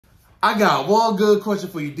I got one good question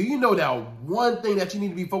for you. Do you know that one thing that you need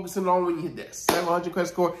to be focusing on when you hit that 700 credit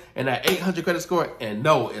score and that 800 credit score? And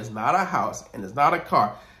no, it's not a house and it's not a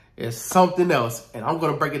car. It's something else. And I'm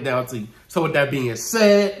going to break it down to you. So with that being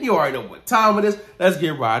said, you already know what time it is. Let's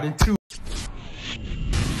get right into it.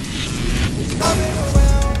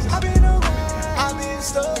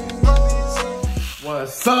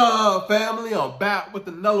 What's up, family? I'm back with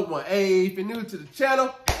another one. Hey, if you're new to the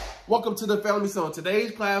channel, welcome to the family. So in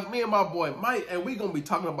today's class, me and my boy Mike, and we're going to be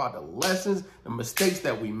talking about the lessons, the mistakes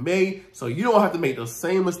that we made, so you don't have to make those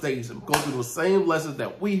same mistakes and go through the same lessons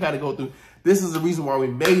that we had to go through. This is the reason why we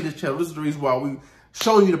made this channel. This is the reason why we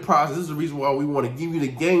showing you the process. This is the reason why we want to give you the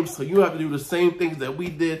game, so you don't have to do the same things that we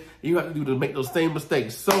did, and you have to do to make those same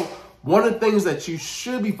mistakes. So one of the things that you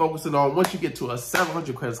should be focusing on once you get to a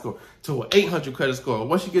 700 credit score, to an 800 credit score,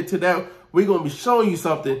 once you get to that, we're going to be showing you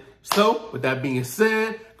something. So with that being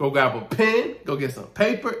said, go grab a pen, go get some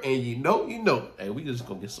paper, and you know. Hey, we just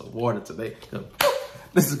going to get some water today.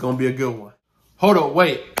 This is going to be a good one. Hold on,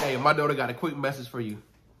 wait. Hey, my daughter got a quick message for you.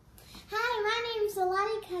 Hi, my name's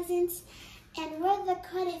Alani Cousins, and we're the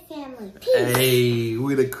Credit Family. Peace. Hey,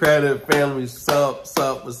 we the Credit Family. What's up?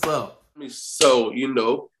 So,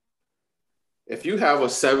 if you have a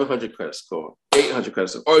 700 credit score, 800 credit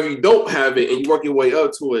score, or if you don't have it and you work your way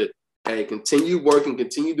up to it, hey, continue working,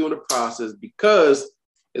 continue doing the process, because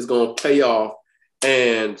it's going to pay off.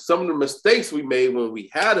 And some of the mistakes we made when we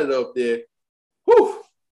had it up there,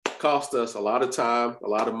 cost us a lot of time, a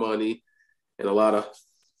lot of money, and a lot of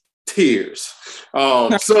tears.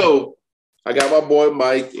 So I got my boy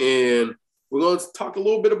Mike, and we're going to talk a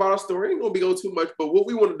little bit about our story. Ain't going to be going too much, but what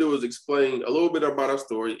we want to do is explain a little bit about our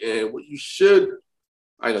story and what you should.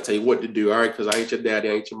 I ain't going to tell you what to do, all right? Because I ain't your daddy,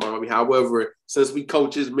 I ain't your mommy. However, since we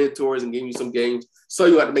coaches, mentors, and give you some games, so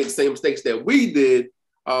you have to make the same mistakes that we did,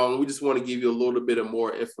 we just want to give you a little bit of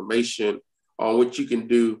more information on what you can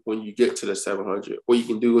do when you get to the 700, what you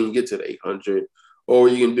can do when you get to the 800, or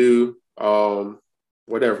you can do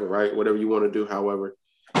whatever, right? Whatever you want to do, however.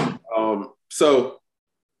 So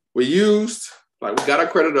we got our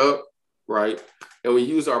credit up, right? And we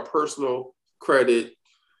used our personal credit,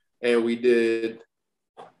 and we did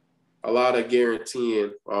a lot of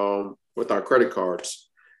guaranteeing with our credit cards,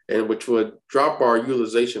 and which would drop our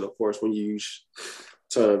utilization, of course, when you use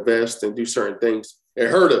to invest and do certain things. It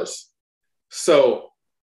hurt us. So,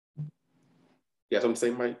 you got something to say,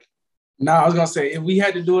 Mike? No, I was going to say, if we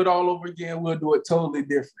had to do it all over again, we'll do it totally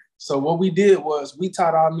different. So what we did was we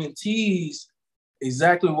taught our mentees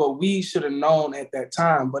exactly what we should have known at that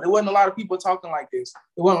time. But it wasn't a lot of people talking like this.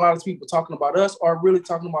 It wasn't a lot of people talking about us or really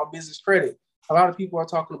talking about business credit. A lot of people are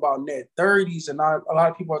talking about net 30s, and a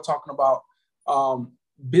lot of people are talking about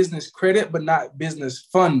business credit, but not business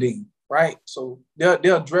funding, right? So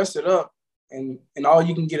they'll dress it up, and all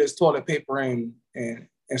you can get is toilet paper and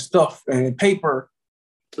stuff and paper.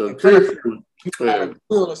 And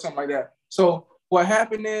or something like that. So what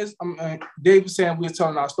happened is, Dave was saying we were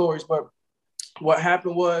telling our stories, but what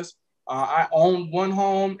happened was I owned one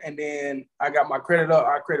home, and then I got my credit up.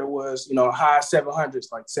 Our credit was, high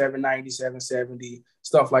 700s, like 790, 770,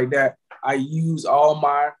 stuff like that. I used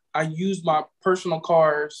my personal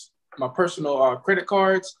cards, my personal credit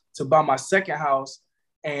cards to buy my second house.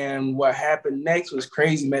 And what happened next was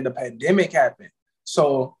crazy, man. The pandemic happened.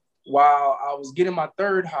 So while I was getting my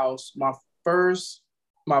third house, the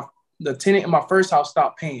tenant in my first house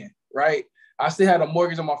stopped paying, right? I still had a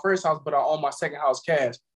mortgage on my first house, but I owned my second house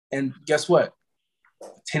cash. And guess what?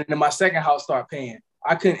 The tenant in my second house started paying.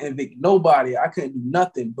 I couldn't evict nobody. I couldn't do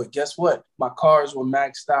nothing. But guess what? My cards were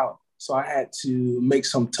maxed out. So I had to make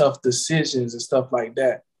some tough decisions and stuff like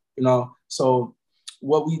that, So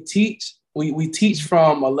what we teach, we teach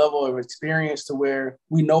from a level of experience to where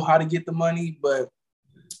we know how to get the money, but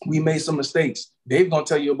we made some mistakes. Dave's going to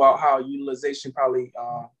tell you about how utilization probably,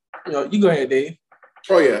 you go ahead, Dave.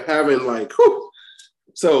 Oh, yeah. Having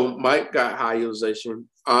So Mike got high utilization.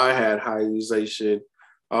 I had high utilization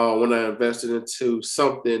when I invested into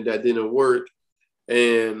something that didn't work.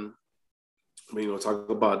 And we're going to talk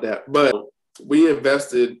about that. But we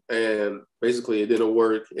invested, and basically it didn't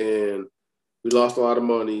work. And we lost a lot of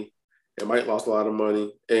money. And Mike lost a lot of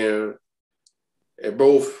money. And it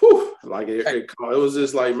both, it was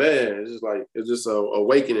just like, man, it's just a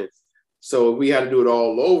awakening. So we had to do it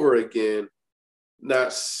all over again.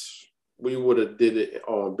 We would have did it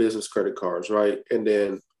on business credit cards, right? And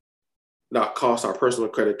then not cost our personal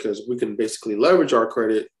credit, because we can basically leverage our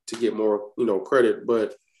credit to get more, credit.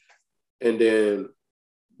 And then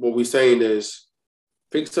what we're saying is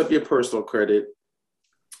fix up your personal credit,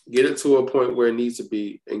 get it to a point where it needs to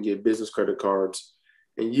be, and get business credit cards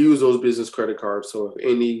and use those business credit cards. So if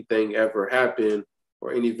anything ever happened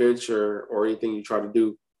or any venture or anything you try to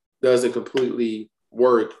do doesn't completely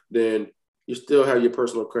work, then you still have your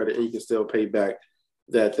personal credit and you can still pay back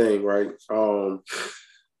that thing, right?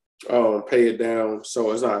 Pay it down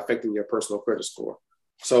so it's not affecting your personal credit score.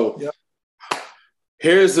 So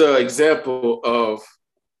here's an example of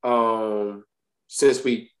since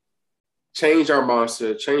we change our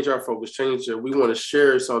mindset, change our focus, we want to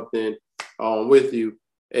share something with you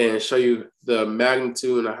and show you the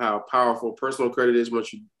magnitude and how powerful personal credit is when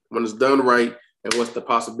it's done right, and what's the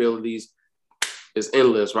possibilities is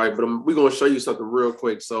endless, right? But we're going to show you something real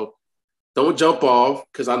quick. So don't jump off,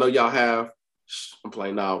 because I know y'all have. I'm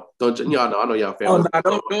playing now. Don't y'all know? I know y'all family. Oh, no,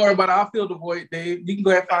 don't worry about it. I'll fill the void, Dave. You can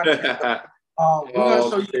go ahead and find it. We're going to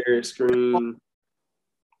show you. Screen.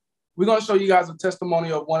 We're going to show you guys a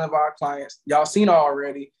testimonial of one of our clients. Y'all seen her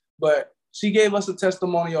already, but she gave us a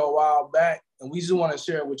testimonial a while back, and we just want to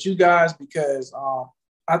share it with you guys because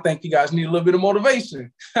I think you guys need a little bit of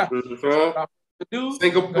motivation.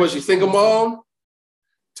 Was she single mom?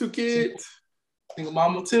 2 kids? Single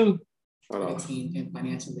mama too. Credit team and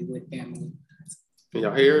financially lit family. Can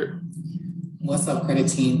y'all hear it? What's up, credit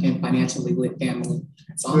team and financially lit family?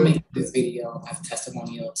 So I'm making this video as a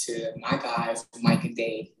testimonial to my guys, Mike and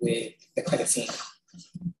Dave, with the credit team.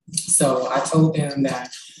 So I told them that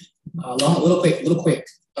little quick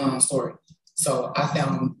story. So I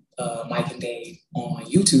found Mike and Dave on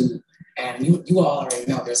YouTube, and you all already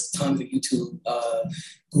know there's tons of YouTube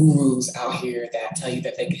gurus out here that tell you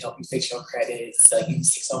that they can help you fix your credit, sell you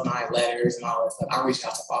 609 letters and all that stuff. I reached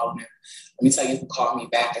out to all of them. Let me tell you who called me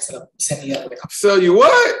back and set me up with a sell you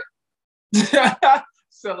what?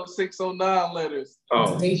 Sell them 609 letters.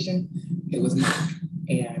 It was Mike.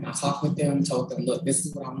 And I talked with them, told them, look, this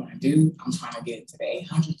is what I want to do. I'm trying to get into the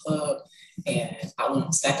 800 club, and I want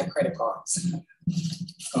a stack of credit cards.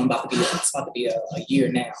 It's about to be a year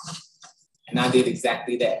now. And I did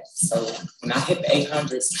exactly that. So when I hit the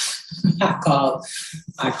 800s,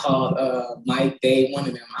 I called Mike, Dave, one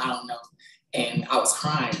of them, I don't know. And I was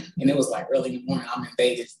crying. And it was like early in the morning. I'm in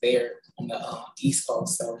Vegas there on the East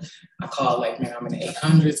Coast. So I called like, man, I'm in the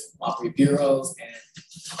 800s, all 3 bureaus, and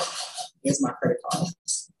here's my credit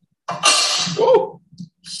cards. Whoa!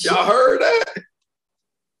 Y'all heard that?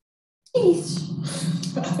 All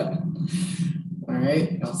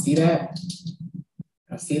right, y'all see that?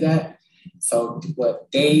 Y'all see that? So what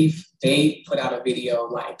Dave put out a video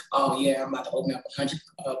like, oh yeah, I'm about to open up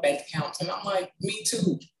 100 bank accounts. And I'm like, me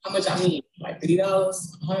too. How much I need? Like $50,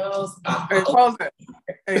 $100? Hey, pause that.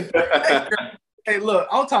 Hey, look,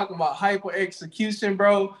 I'm talking about hyper execution,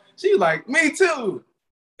 bro. She like, me too.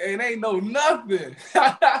 And ain't know nothing.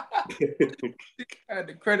 She had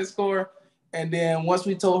the credit score. And then once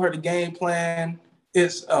we told her the game plan,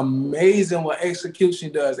 it's amazing what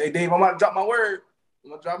execution does. Hey, Dave, I'm about to drop my word. I'm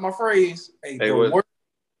going to drop my phrase. Hey, the work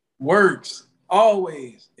works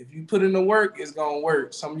always. If you put in the work, it's going to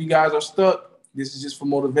work. Some of you guys are stuck. This is just for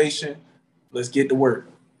motivation. Let's get to work.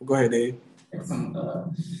 Go ahead, Dave.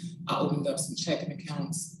 I opened up some checking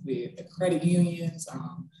accounts with the credit unions.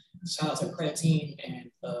 Shout out to the credit team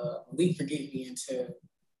and Elite for getting me into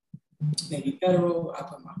Navy Federal. I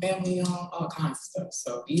put my family on, all kinds of stuff.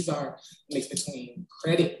 So these are mixed between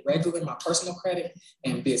credit, regular, my personal credit,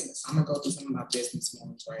 and business. I'm gonna go through some of my business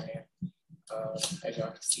moments right now. As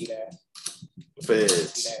y'all can see that.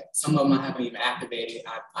 Some of them I haven't even activated.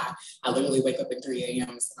 I literally wake up at 3 a.m.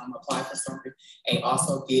 and say I'm gonna apply for something, and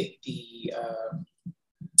also get the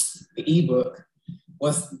ebook.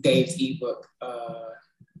 What's Dave's ebook?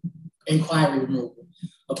 Inquiry removal.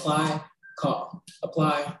 Apply, call.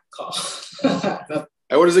 Apply, call.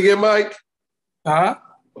 Hey, what does it get, Mike? Huh?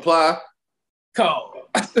 Apply. Call.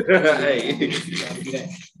 Hey.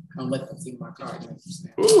 I'm let them see my card.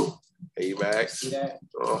 Ooh. AMAX. See that?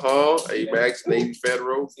 AMAX, Navy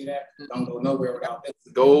Federal. See that? Don't go nowhere without this.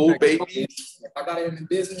 Gold, baby. If I got it in the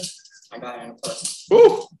business, I got it in the person.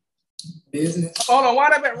 Ooh. Business. Hold on, run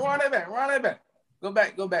that back.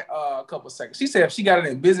 Go back a couple seconds. She said if she got it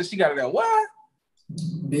in business, she got it in what?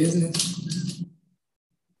 Business.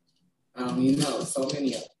 You know, so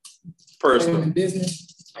many of them. Personal. In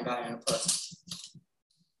business, I got it in a person.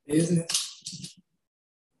 Business.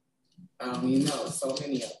 You know, so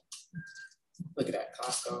many of them. Look at that,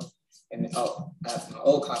 Costco. And then, that's my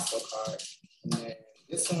old Costco card. And then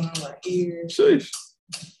this one right here. Sheesh.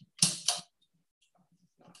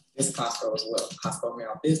 This Costco as well. Costco ran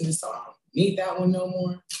out business, so I don't need that one no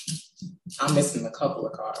more. I'm missing a couple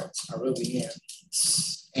of cards. I really am.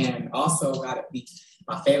 And also got to be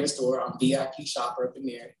my favorite store. I'm VIP shopper up in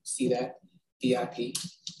there. See that? VIP. You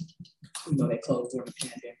know, they closed during the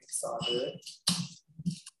pandemic. It's all good.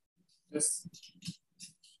 Just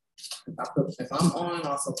if I'm on, I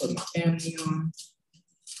also put my family on.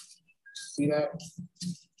 See that?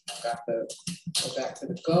 I got the go back to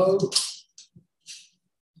the gold.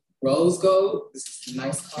 Rose gold. This is a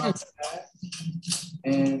nice card to have.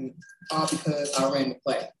 And all because I ran the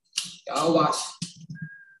play. Y'all watch.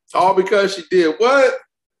 All because she did what?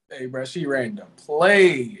 Hey, bro, she ran the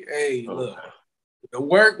play. Hey, look, the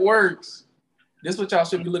work works. This is what y'all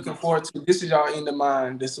should be looking forward to. This is y'all end of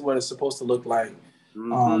mind. This is what it's supposed to look like.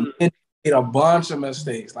 And a bunch of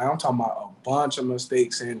mistakes. Like I'm talking about a bunch of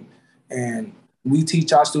mistakes, and we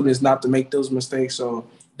teach our students not to make those mistakes. So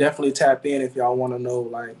definitely tap in if y'all want to know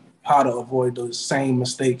like how to avoid those same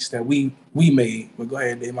mistakes that we made. But go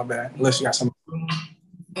ahead, Dave. My bad. Unless you got some.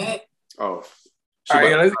 Oh. All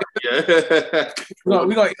right, let's Yeah.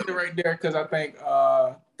 we're gonna end it right there because I think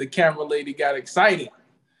the camera lady got excited.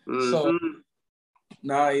 So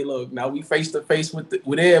hey, look, now we face to face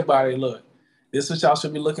with everybody. Look, this is what y'all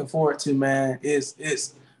should be looking forward to, man.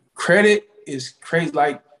 It's credit is crazy.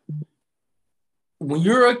 Like when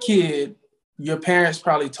you're a kid, your parents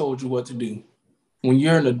probably told you what to do. When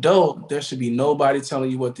you're an adult, there should be nobody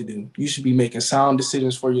telling you what to do. You should be making sound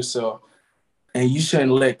decisions for yourself. And you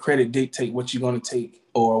shouldn't let credit dictate what you're going to take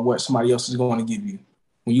or what somebody else is going to give you.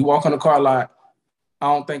 When you walk on a car lot, I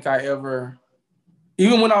don't think I ever,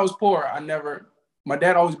 even when I was poor, my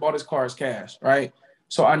dad always bought his cars cash, right?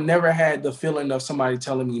 So I never had the feeling of somebody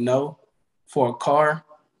telling me no for a car,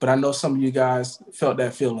 but I know some of you guys felt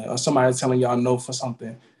that feeling or somebody telling y'all no for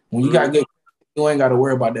something. When you got to get, you ain't got to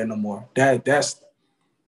worry about that no more. That's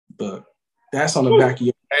on the back of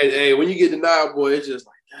your. Hey, when you get denied, boy, it's just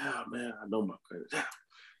like, oh man, I know my credit.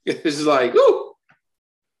 It's just like, ooh.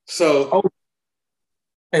 So,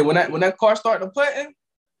 hey, when that car started putting,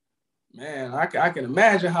 man, I can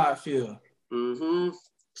imagine how I feel.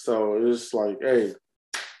 So it's like, hey,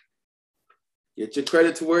 get your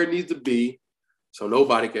credit to where it needs to be, so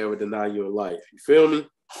nobody can ever deny you in life. You feel me?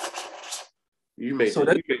 You make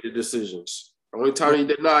the decisions. The only time you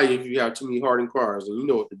deny you if you have too many hardened cars, and you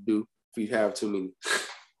know what to do if you have too many.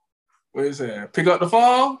 What is that? Pick up the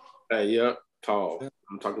phone? Hey, yeah, call.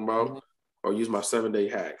 I'm talking about, or use my 7-day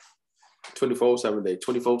hack. 24/7 day,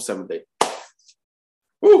 24/7 day.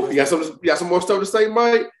 Woo, you got some more stuff to say,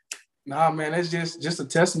 Mike? Nah, man, that's just a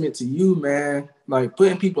testament to you, man. Like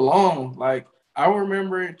putting people on. Like I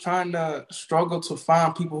remember trying to struggle to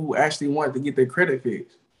find people who actually wanted to get their credit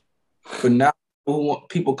fixed. But now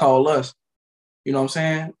people call us. You know what I'm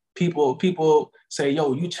saying? People say,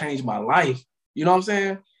 yo, you changed my life. You know what I'm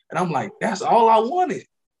saying? And I'm like, that's all I wanted.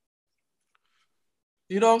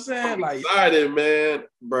 You know what I'm saying? Like, excited, man,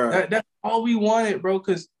 bro. That's all we wanted, bro.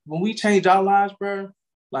 Because when we changed our lives, bro,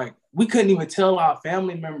 like we couldn't even tell our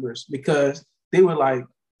family members because they were like,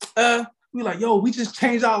 we like, yo, we just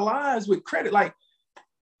changed our lives with credit. Like,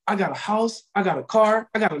 I got a house, I got a car,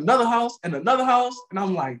 I got another house and another house. And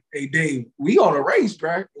I'm like, hey, Dave, we on a race,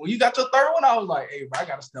 bro. When you got your third one, I was like, hey, bro, I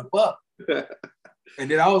got to step up. And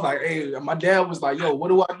then I was like, hey, my dad was like, yo, what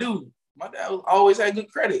do I do? My dad always had good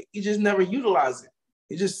credit. He just never utilized it.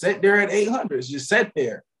 He just sat there at 800s, just sat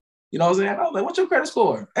there. You know what I'm saying? I was like, what's your credit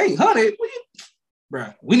score? 800?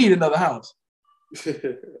 Bro, we need another house.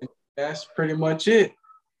 That's pretty much it.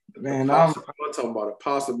 Man, I'm talking about the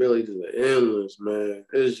possibilities are endless, man.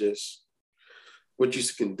 It's just what you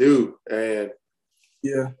can do. And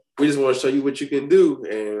yeah, we just want to show you what you can do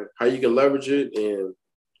and how you can leverage it and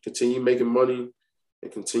continue making money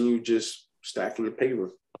and continue just stacking your paper.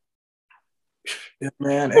 Yeah,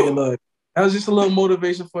 man. Hey, look, that was just a little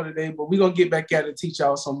motivation for today, but we're going to get back at it and teach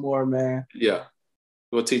y'all some more, man. Yeah.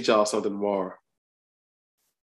 We'll teach y'all something tomorrow.